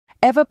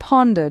Ever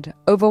pondered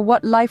over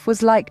what life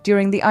was like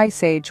during the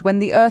Ice Age when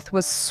the Earth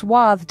was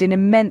swathed in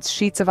immense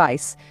sheets of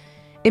ice?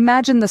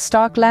 Imagine the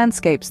stark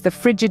landscapes, the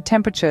frigid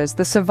temperatures,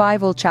 the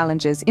survival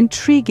challenges.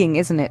 Intriguing,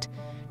 isn't it?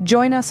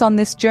 Join us on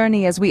this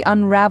journey as we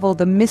unravel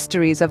the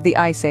mysteries of the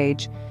Ice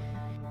Age.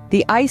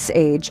 The Ice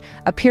Age,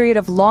 a period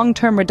of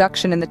long-term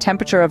reduction in the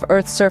temperature of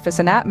Earth's surface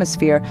and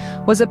atmosphere,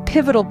 was a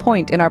pivotal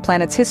point in our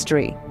planet's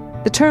history.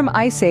 The term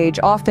Ice Age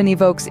often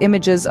evokes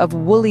images of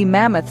woolly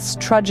mammoths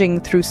trudging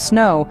through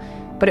snow,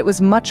 but it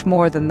was much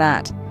more than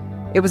that.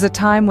 It was a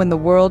time when the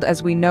world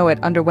as we know it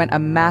underwent a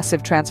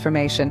massive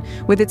transformation,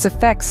 with its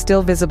effects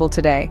still visible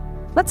today.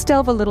 Let's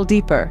delve a little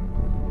deeper.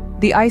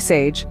 The Ice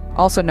Age,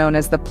 also known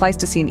as the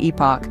Pleistocene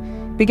Epoch,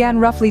 began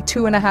roughly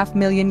 2.5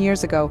 million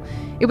years ago.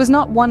 It was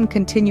not one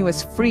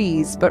continuous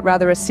freeze, but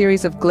rather a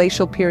series of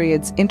glacial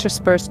periods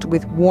interspersed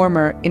with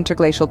warmer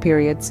interglacial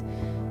periods.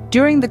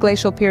 During the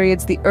glacial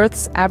periods, the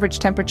Earth's average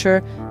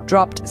temperature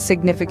dropped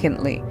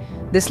significantly.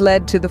 This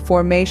led to the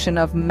formation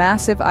of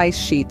massive ice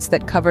sheets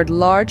that covered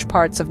large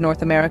parts of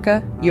North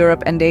America,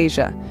 Europe, and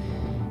Asia.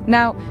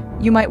 Now,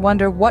 you might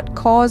wonder what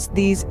caused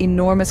these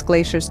enormous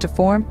glaciers to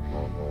form?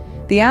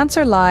 The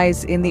answer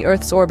lies in the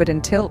Earth's orbit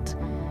and tilt.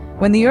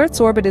 When the Earth's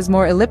orbit is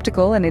more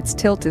elliptical and its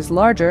tilt is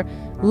larger,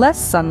 less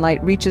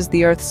sunlight reaches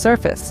the Earth's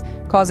surface,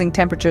 causing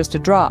temperatures to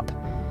drop.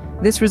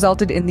 This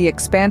resulted in the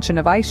expansion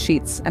of ice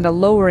sheets and a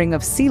lowering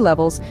of sea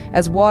levels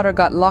as water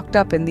got locked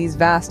up in these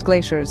vast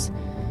glaciers.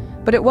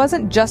 But it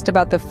wasn't just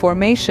about the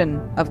formation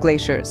of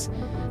glaciers.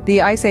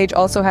 The Ice Age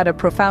also had a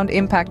profound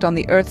impact on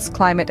the Earth's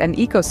climate and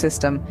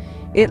ecosystem.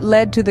 It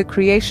led to the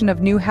creation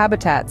of new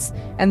habitats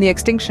and the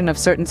extinction of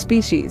certain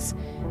species.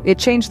 It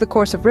changed the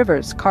course of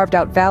rivers, carved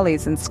out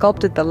valleys, and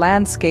sculpted the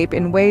landscape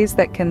in ways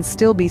that can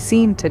still be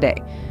seen today.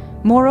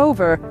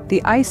 Moreover,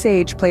 the Ice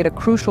Age played a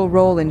crucial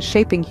role in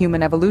shaping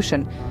human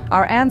evolution.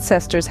 Our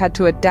ancestors had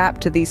to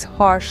adapt to these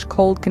harsh,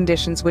 cold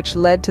conditions, which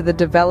led to the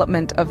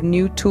development of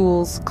new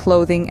tools,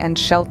 clothing, and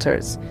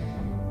shelters.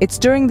 It's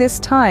during this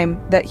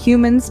time that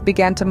humans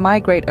began to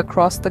migrate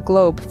across the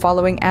globe,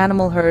 following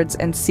animal herds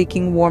and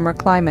seeking warmer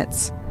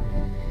climates.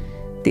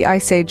 The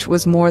Ice Age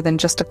was more than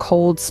just a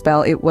cold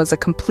spell, it was a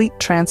complete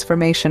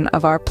transformation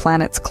of our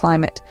planet's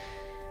climate.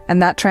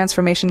 And that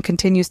transformation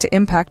continues to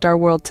impact our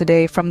world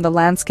today, from the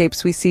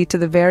landscapes we see to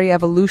the very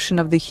evolution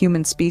of the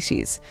human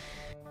species.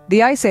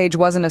 The Ice Age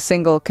wasn't a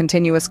single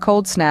continuous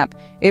cold snap,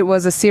 it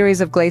was a series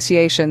of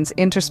glaciations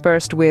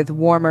interspersed with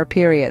warmer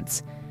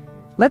periods.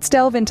 Let's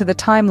delve into the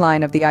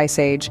timeline of the Ice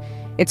Age.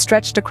 It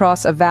stretched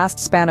across a vast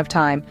span of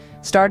time,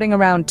 starting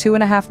around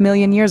 2.5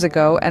 million years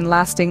ago and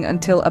lasting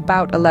until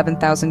about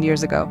 11,000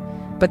 years ago.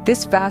 But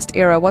this vast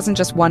era wasn't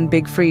just one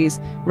big freeze.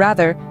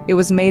 Rather, it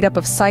was made up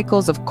of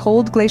cycles of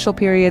cold glacial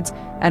periods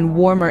and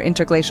warmer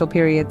interglacial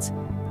periods.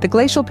 The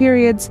glacial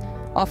periods,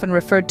 often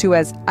referred to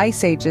as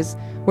ice ages,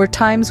 were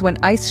times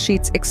when ice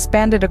sheets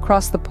expanded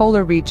across the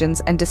polar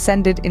regions and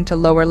descended into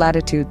lower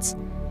latitudes.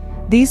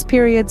 These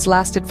periods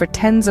lasted for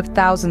tens of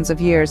thousands of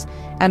years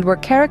and were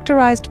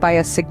characterized by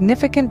a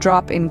significant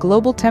drop in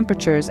global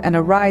temperatures and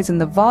a rise in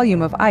the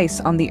volume of ice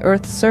on the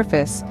Earth's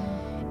surface.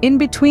 In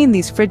between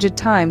these frigid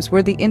times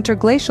were the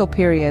interglacial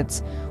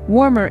periods,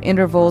 warmer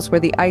intervals where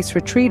the ice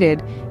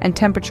retreated and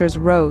temperatures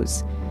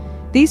rose.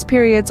 These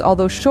periods,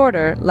 although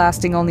shorter,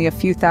 lasting only a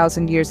few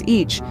thousand years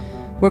each,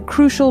 were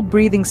crucial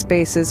breathing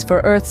spaces for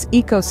Earth's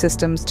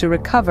ecosystems to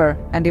recover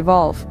and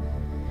evolve.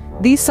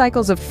 These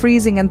cycles of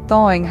freezing and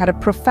thawing had a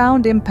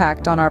profound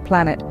impact on our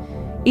planet.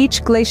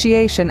 Each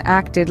glaciation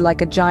acted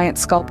like a giant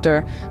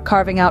sculptor,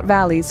 carving out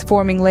valleys,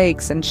 forming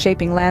lakes, and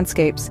shaping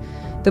landscapes.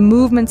 The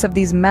movements of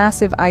these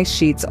massive ice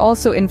sheets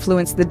also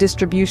influenced the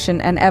distribution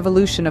and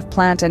evolution of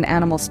plant and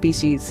animal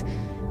species.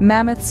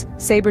 Mammoths,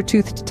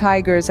 saber-toothed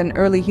tigers, and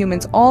early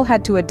humans all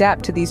had to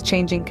adapt to these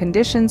changing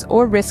conditions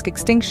or risk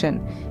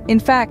extinction. In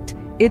fact,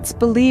 it's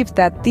believed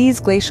that these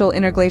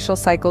glacial-interglacial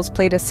cycles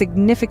played a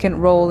significant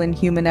role in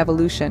human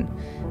evolution.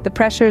 The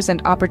pressures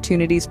and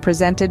opportunities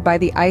presented by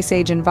the Ice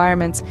Age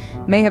environments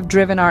may have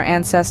driven our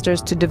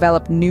ancestors to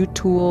develop new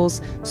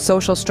tools,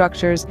 social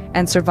structures,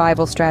 and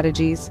survival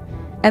strategies.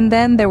 And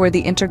then there were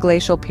the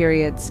interglacial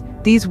periods.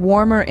 These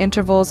warmer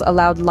intervals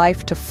allowed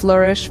life to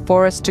flourish,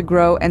 forests to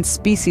grow, and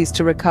species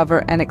to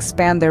recover and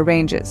expand their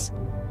ranges.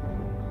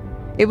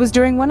 It was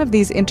during one of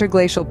these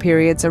interglacial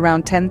periods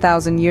around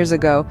 10,000 years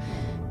ago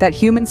that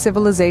human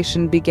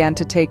civilization began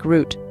to take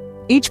root.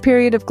 Each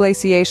period of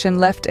glaciation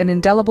left an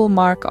indelible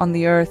mark on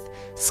the Earth,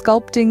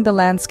 sculpting the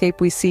landscape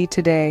we see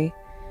today.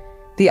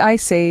 The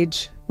Ice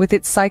Age, with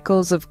its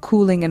cycles of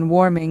cooling and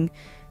warming,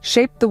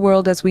 shaped the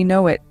world as we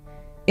know it,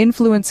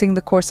 influencing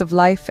the course of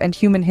life and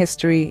human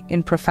history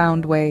in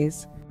profound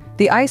ways.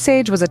 The Ice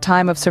Age was a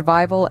time of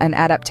survival and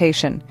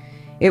adaptation.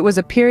 It was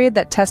a period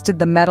that tested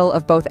the mettle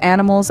of both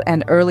animals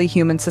and early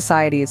human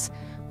societies,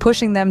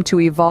 pushing them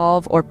to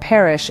evolve or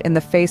perish in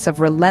the face of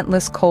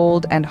relentless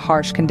cold and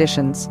harsh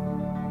conditions.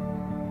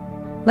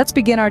 Let's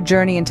begin our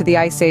journey into the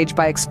Ice Age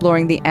by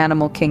exploring the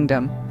animal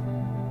kingdom.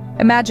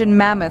 Imagine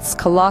mammoths,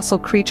 colossal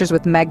creatures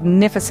with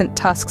magnificent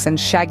tusks and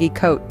shaggy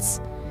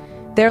coats.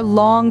 Their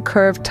long,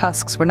 curved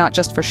tusks were not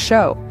just for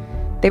show.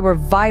 They were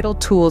vital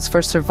tools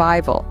for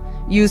survival,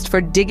 used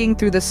for digging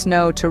through the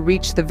snow to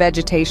reach the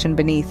vegetation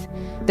beneath.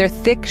 Their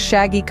thick,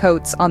 shaggy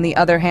coats, on the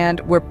other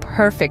hand, were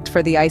perfect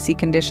for the icy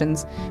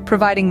conditions,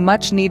 providing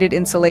much-needed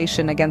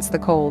insulation against the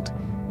cold.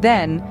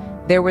 Then,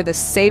 there were the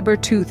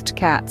saber-toothed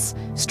cats,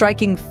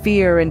 striking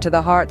fear into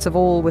the hearts of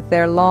all with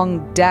their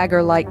long,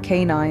 dagger-like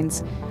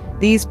canines.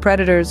 These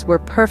predators were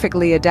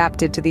perfectly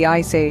adapted to the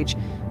Ice Age,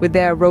 with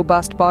their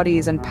robust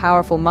bodies and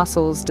powerful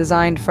muscles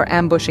designed for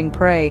ambushing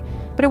prey.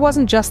 But it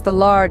wasn't just the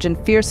large and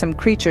fearsome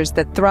creatures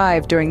that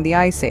thrived during the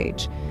Ice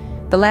Age.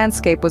 The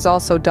landscape was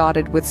also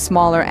dotted with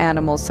smaller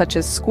animals such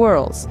as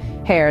squirrels,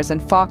 hares,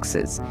 and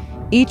foxes,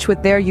 each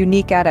with their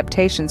unique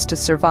adaptations to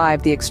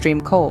survive the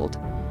extreme cold.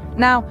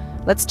 Now,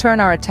 let's turn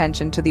our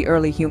attention to the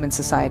early human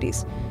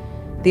societies.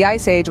 The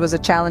Ice Age was a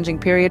challenging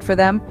period for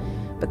them,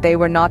 but they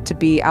were not to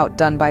be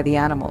outdone by the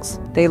animals.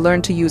 They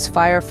learned to use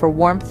fire for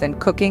warmth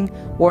and cooking,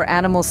 wore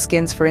animal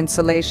skins for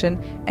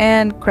insulation,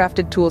 and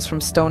crafted tools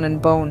from stone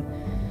and bone.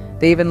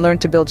 They even learned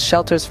to build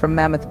shelters from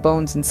mammoth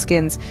bones and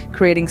skins,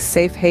 creating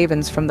safe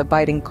havens from the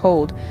biting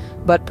cold.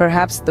 But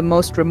perhaps the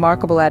most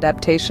remarkable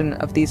adaptation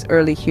of these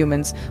early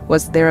humans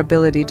was their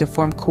ability to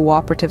form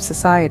cooperative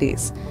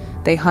societies.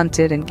 They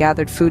hunted and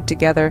gathered food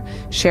together,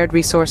 shared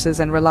resources,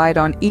 and relied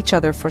on each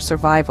other for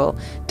survival,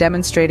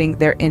 demonstrating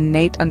their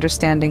innate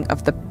understanding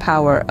of the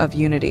power of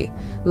unity.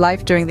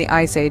 Life during the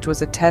Ice Age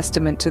was a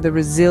testament to the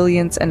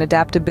resilience and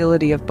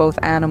adaptability of both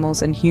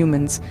animals and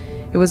humans.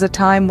 It was a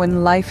time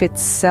when life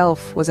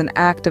itself was an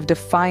act of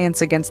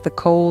defiance against the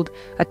cold,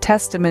 a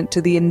testament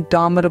to the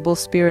indomitable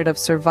spirit of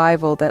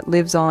survival that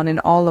lives on in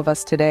all of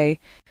us today.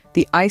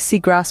 The icy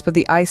grasp of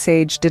the Ice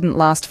Age didn't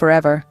last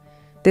forever.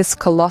 This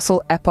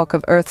colossal epoch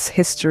of Earth's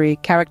history,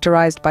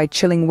 characterized by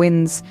chilling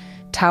winds,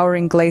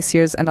 towering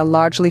glaciers, and a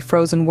largely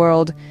frozen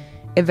world,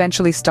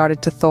 eventually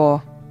started to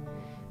thaw.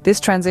 This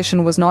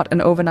transition was not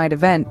an overnight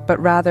event, but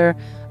rather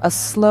a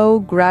slow,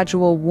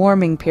 gradual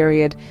warming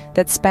period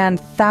that spanned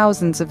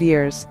thousands of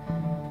years.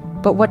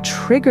 But what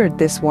triggered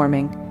this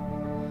warming?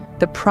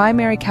 The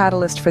primary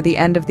catalyst for the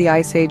end of the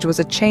Ice Age was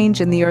a change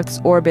in the Earth's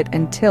orbit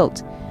and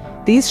tilt.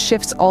 These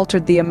shifts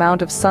altered the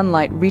amount of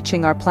sunlight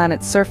reaching our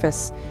planet's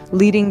surface,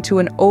 leading to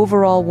an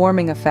overall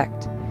warming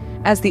effect.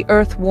 As the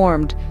Earth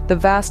warmed, the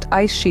vast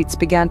ice sheets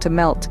began to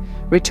melt,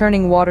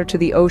 returning water to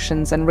the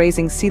oceans and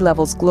raising sea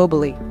levels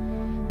globally.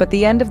 But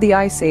the end of the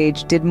Ice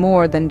Age did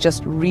more than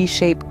just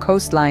reshape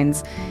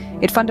coastlines.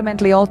 It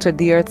fundamentally altered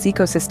the Earth's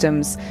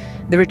ecosystems.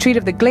 The retreat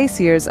of the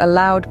glaciers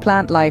allowed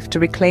plant life to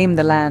reclaim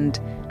the land,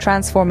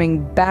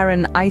 transforming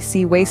barren,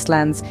 icy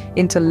wastelands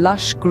into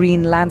lush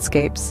green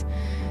landscapes.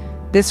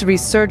 This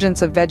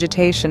resurgence of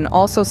vegetation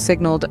also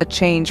signaled a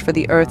change for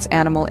the Earth's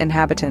animal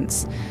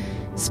inhabitants.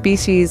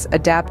 Species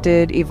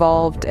adapted,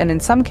 evolved, and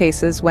in some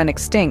cases went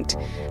extinct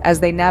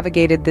as they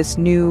navigated this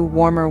new,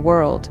 warmer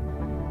world.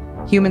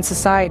 Human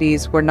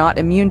societies were not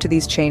immune to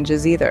these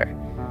changes either.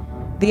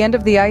 The end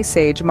of the Ice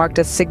Age marked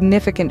a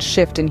significant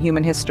shift in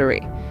human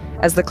history.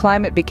 As the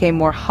climate became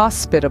more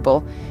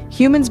hospitable,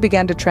 humans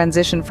began to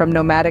transition from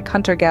nomadic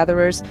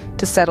hunter-gatherers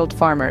to settled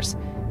farmers.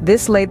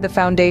 This laid the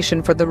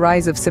foundation for the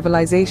rise of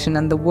civilization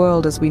and the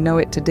world as we know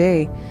it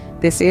today.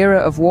 This era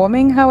of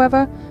warming,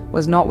 however,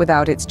 was not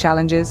without its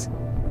challenges.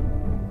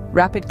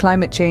 Rapid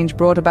climate change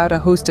brought about a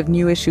host of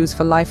new issues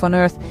for life on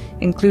Earth,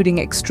 including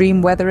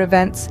extreme weather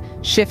events,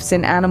 shifts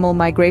in animal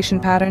migration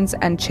patterns,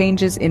 and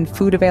changes in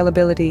food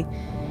availability.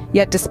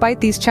 Yet despite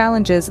these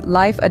challenges,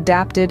 life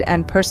adapted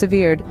and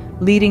persevered,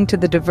 leading to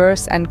the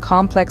diverse and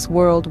complex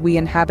world we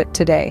inhabit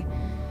today.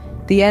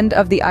 The end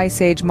of the Ice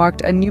Age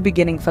marked a new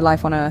beginning for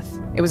life on Earth.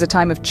 It was a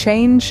time of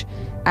change,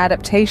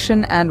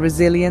 adaptation, and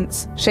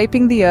resilience,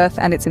 shaping the Earth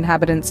and its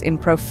inhabitants in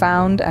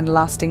profound and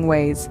lasting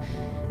ways.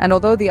 And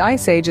although the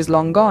Ice Age is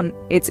long gone,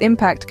 its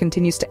impact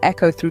continues to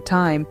echo through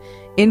time,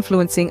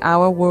 influencing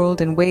our world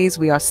in ways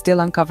we are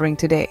still uncovering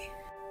today.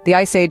 The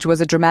Ice Age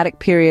was a dramatic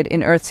period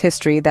in Earth's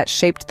history that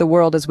shaped the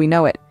world as we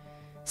know it.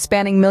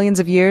 Spanning millions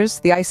of years,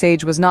 the Ice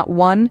Age was not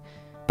one,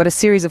 but a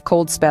series of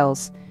cold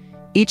spells,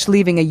 each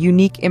leaving a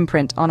unique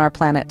imprint on our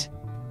planet.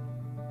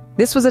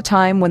 This was a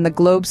time when the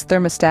globe's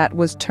thermostat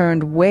was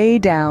turned way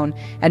down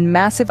and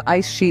massive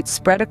ice sheets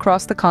spread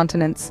across the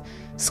continents,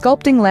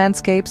 sculpting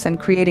landscapes and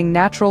creating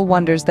natural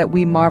wonders that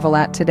we marvel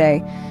at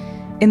today.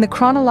 In the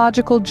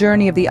chronological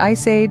journey of the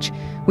Ice Age,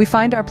 we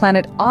find our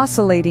planet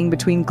oscillating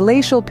between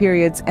glacial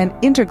periods and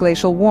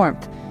interglacial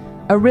warmth,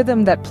 a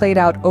rhythm that played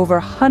out over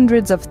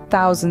hundreds of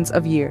thousands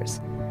of years.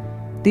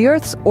 The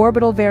Earth's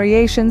orbital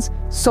variations,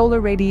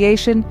 solar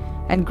radiation,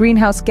 and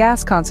greenhouse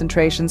gas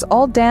concentrations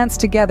all dance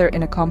together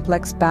in a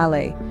complex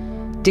ballet,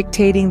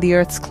 dictating the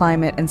Earth's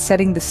climate and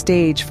setting the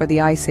stage for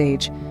the Ice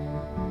Age.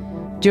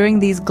 During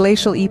these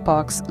glacial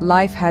epochs,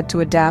 life had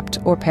to adapt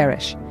or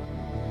perish.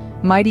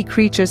 Mighty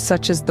creatures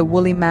such as the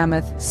woolly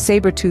mammoth,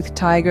 saber-toothed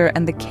tiger,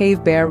 and the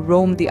cave bear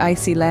roamed the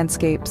icy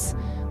landscapes,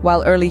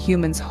 while early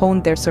humans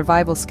honed their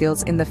survival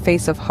skills in the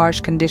face of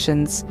harsh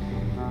conditions.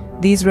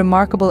 These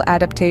remarkable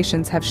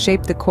adaptations have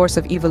shaped the course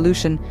of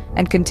evolution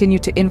and continue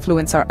to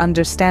influence our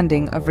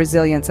understanding of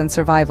resilience and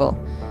survival.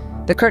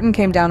 The curtain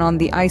came down on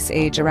the Ice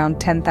Age around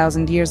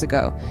 10,000 years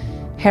ago,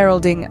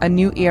 heralding a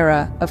new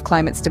era of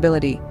climate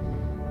stability.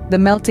 The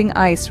melting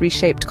ice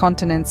reshaped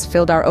continents,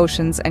 filled our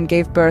oceans, and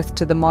gave birth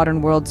to the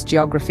modern world's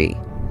geography.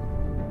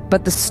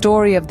 But the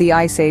story of the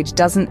Ice Age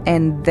doesn't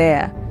end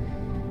there.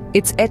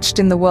 It's etched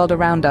in the world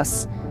around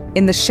us,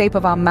 in the shape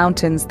of our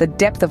mountains, the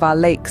depth of our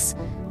lakes,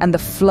 and the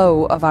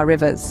flow of our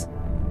rivers.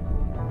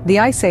 The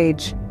Ice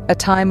Age, a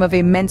time of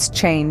immense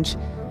change,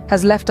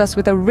 has left us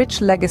with a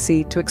rich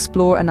legacy to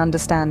explore and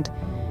understand.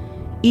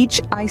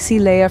 Each icy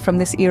layer from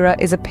this era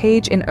is a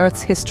page in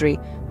Earth's history,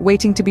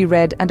 waiting to be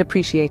read and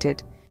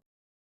appreciated.